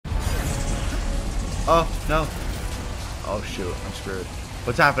Oh, no. Oh, shoot. I'm screwed.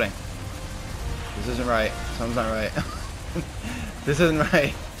 What's happening? This isn't right. Something's not right. This isn't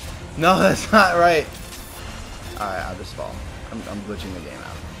right. No, that's not right. Alright, I'll just fall. I'm glitching the game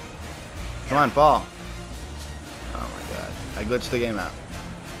out. Come on, fall. Oh my god. I glitched the game out.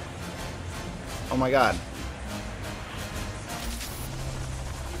 Oh my god.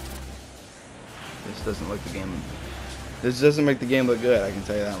 This doesn't look the game. This doesn't make the game look good, I can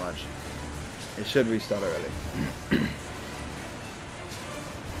tell you that much. It should restart already.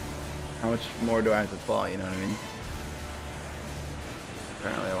 How much more do I have to fall, you know what I mean?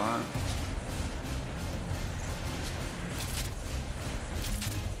 Apparently a lot.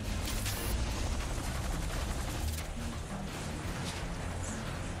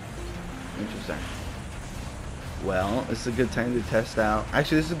 Interesting. Well, this is a good time to test out.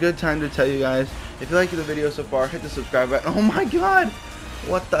 Actually, this is a good time to tell you guys, if you like the video so far, hit the subscribe button. Oh my god!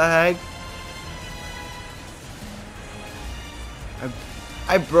 What the heck?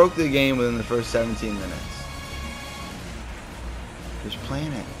 I broke the game within the first 17 minutes. There's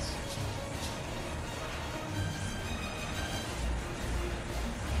planets.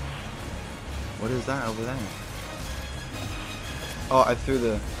 What is that over there? Oh, I threw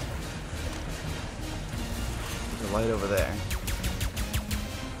the... There's a light over there.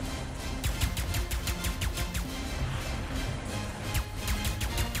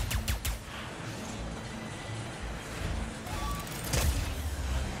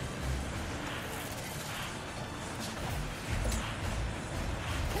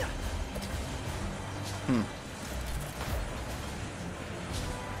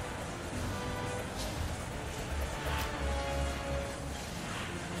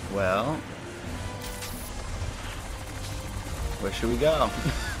 Well, where should we go?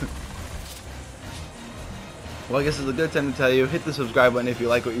 Well, I guess it's a good time to tell you, hit the subscribe button if you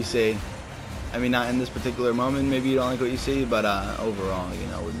like what you see. I mean, not in this particular moment, maybe you don't like what you see, but overall, you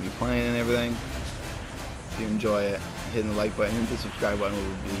know, with me playing and everything, if you enjoy it, hitting the like button and the subscribe button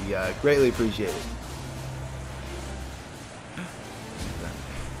would be greatly appreciated.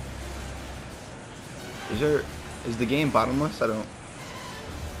 Is the game bottomless? I don't...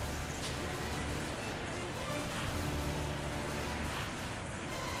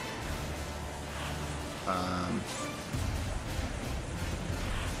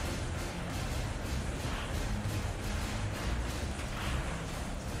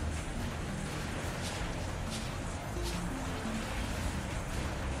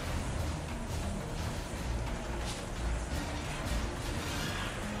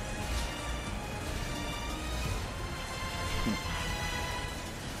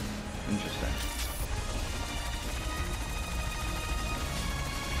 Interesting.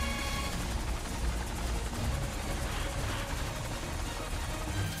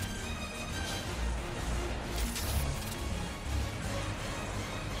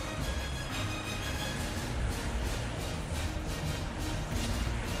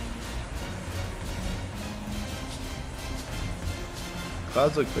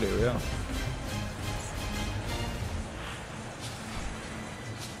 Clouds look pretty real.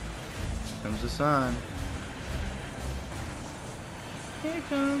 Comes the sun. Here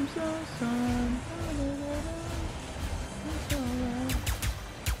comes the sun. It's alright.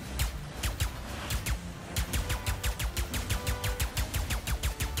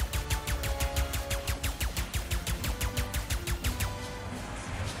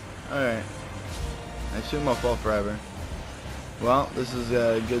 Alright. I assume I'll fall forever. Well, this is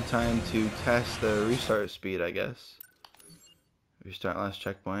a good time to test the restart speed, I guess. Restart last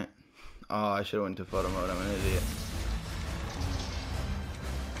checkpoint. Oh, I should have went to photo mode. I'm an idiot.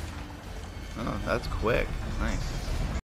 Oh, that's quick. Nice.